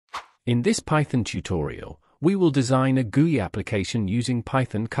In this Python tutorial, we will design a GUI application using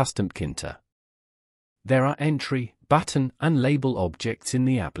Python Customtkinter. There are entry, button, and label objects in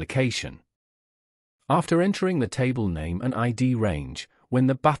the application. After entering the table name and ID range, when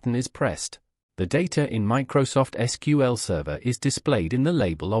the button is pressed, the data in Microsoft SQL Server is displayed in the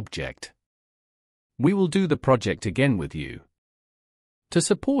label object. We will do the project again with you. To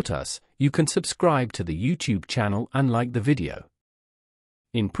support us, you can subscribe to the YouTube channel and like the video.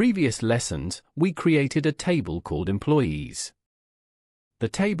 In previous lessons, we created a table called Employees. The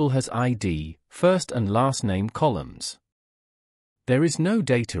table has ID, first and last name columns. There is no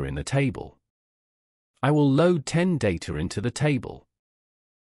data in the table. I will load 10 data into the table.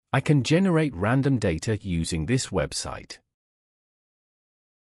 I can generate random data using this website.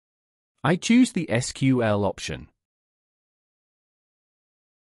 I choose the SQL option.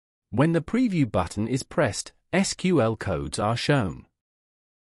 When the preview button is pressed, SQL codes are shown.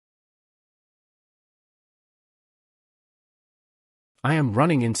 I am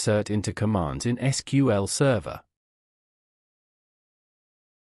running insert into commands in SQL Server.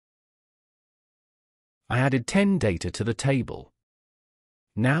 I added 10 data to the table.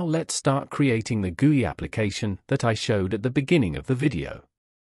 Now let's start creating the GUI application that I showed at the beginning of the video.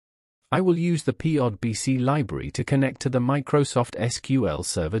 I will use the pyodbc library to connect to the Microsoft SQL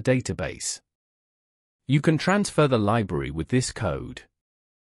Server database. You can transfer the library with this code.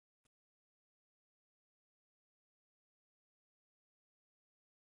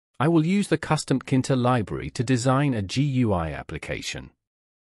 I will use the Customtkinter library to design a GUI application.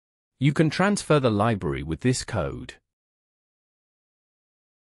 You can transfer the library with this code.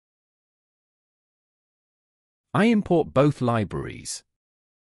 I import both libraries.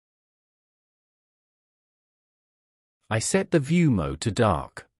 I set the view mode to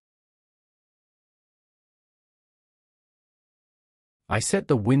dark. I set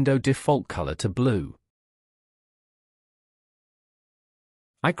the window default color to blue.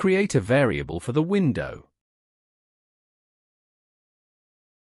 I create a variable for the window.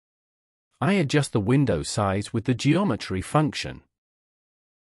 I adjust the window size with the geometry function.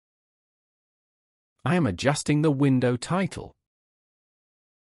 I am adjusting the window title.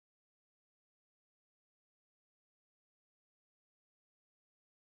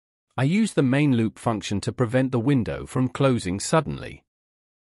 I use the main loop function to prevent the window from closing suddenly.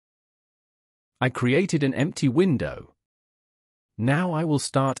 I created an empty window. Now I will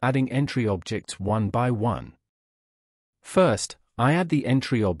start adding entry objects one by one. First, I add the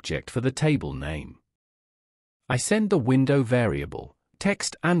entry object for the table name. I send the window variable,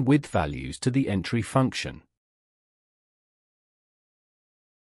 text and width values to the entry function.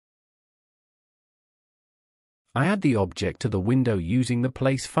 I add the object to the window using the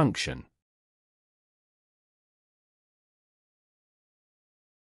place function.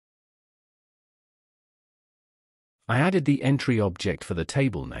 I added the entry object for the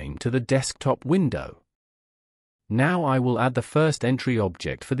table name to the desktop window. Now I will add the first entry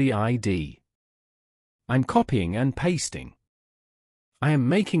object for the ID. I'm copying and pasting. I am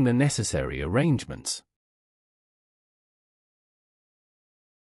making the necessary arrangements.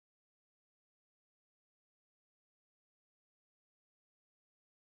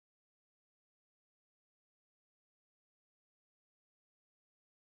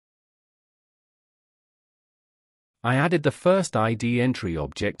 I added the first ID entry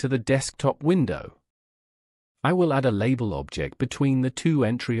object to the desktop window. I will add a label object between the two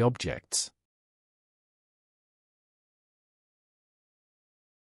entry objects.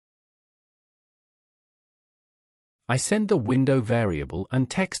 I send the window variable and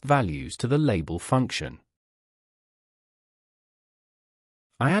text values to the label function.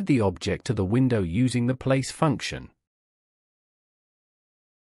 I add the object to the window using the place function.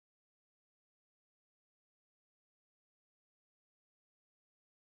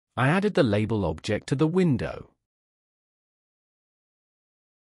 I added the label object to the window.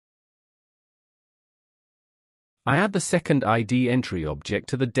 I add the second ID entry object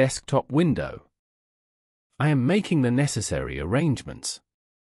to the desktop window. I am making the necessary arrangements.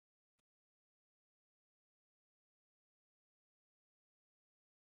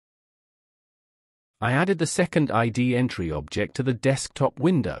 I added the second ID entry object to the desktop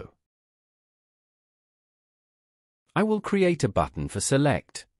window. I will create a button for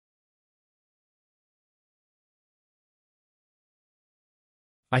select.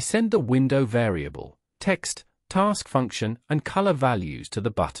 I send the window variable, text, task function, and color values to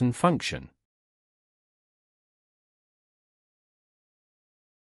the button function.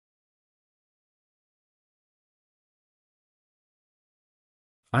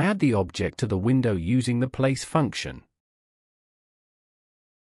 I add the object to the window using the place function.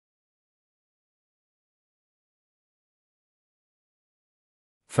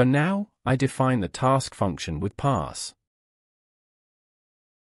 For now, I define the task function with pass.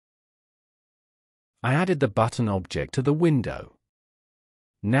 I added the button object to the window.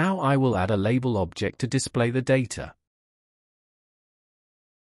 Now I will add a label object to display the data.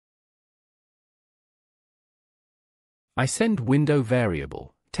 I send window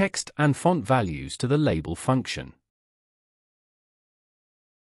variable, text and font values to the label function.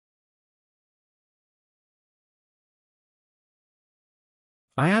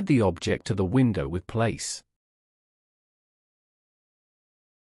 I add the object to the window with place.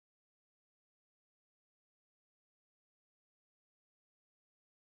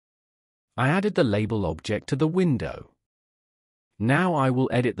 I added the label object to the window. Now I will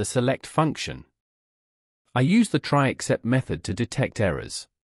edit the select function. I use the try except method to detect errors.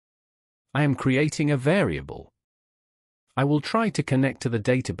 I am creating a variable. I will try to connect to the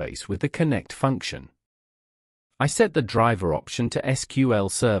database with the connect function. I set the driver option to SQL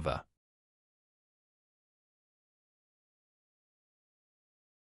Server.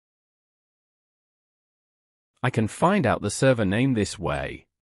 I can find out the server name this way.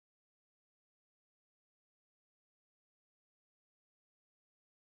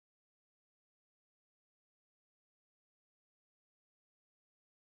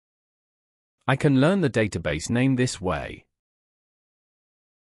 I can learn the database name this way.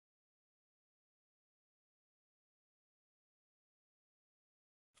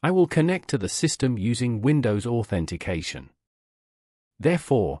 I will connect to the system using Windows authentication.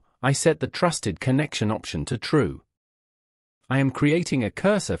 Therefore, I set the trusted connection option to true. I am creating a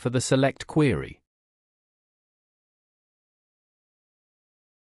cursor for the select query.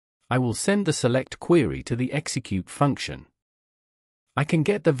 I will send the select query to the execute function. I can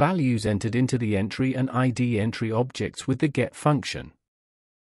get the values entered into the entry and ID entry objects with the get function.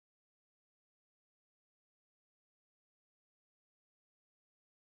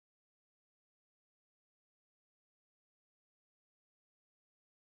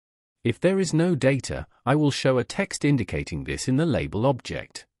 If there is no data, I will show a text indicating this in the label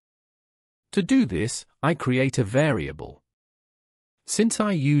object. To do this, I create a variable. Since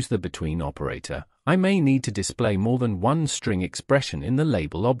I use the between operator, I may need to display more than one string expression in the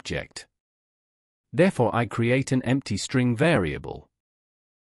label object. Therefore, I create an empty string variable.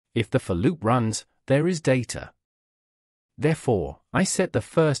 If the for loop runs, there is data. Therefore, I set the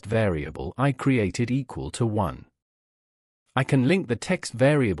first variable I created equal to 1. I can link the text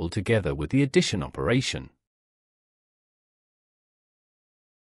variable together with the addition operation.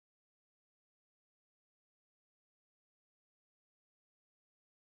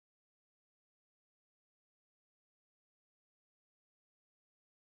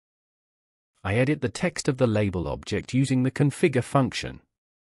 I edit the text of the label object using the configure function.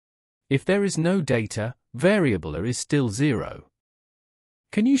 If there is no data, variable A is still 0.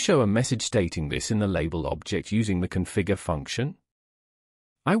 Can you show a message stating this in the label object using the configure function?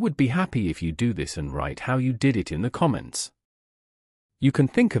 I would be happy if you do this and write how you did it in the comments. You can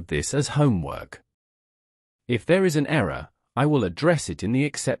think of this as homework. If there is an error, I will address it in the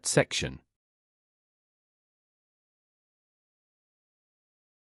accept section.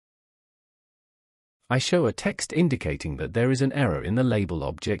 I show a text indicating that there is an error in the label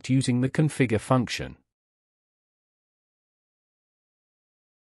object using the configure function.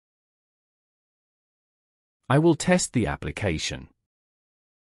 I will test the application.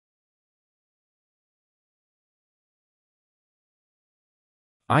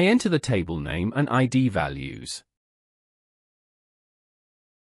 I enter the table name and ID values.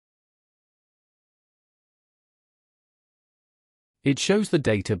 It shows the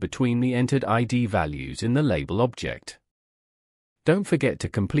data between the entered ID values in the label object. Don't forget to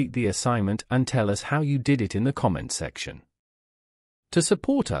complete the assignment and tell us how you did it in the comment section. To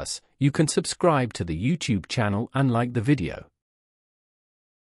support us, you can subscribe to the YouTube channel and like the video.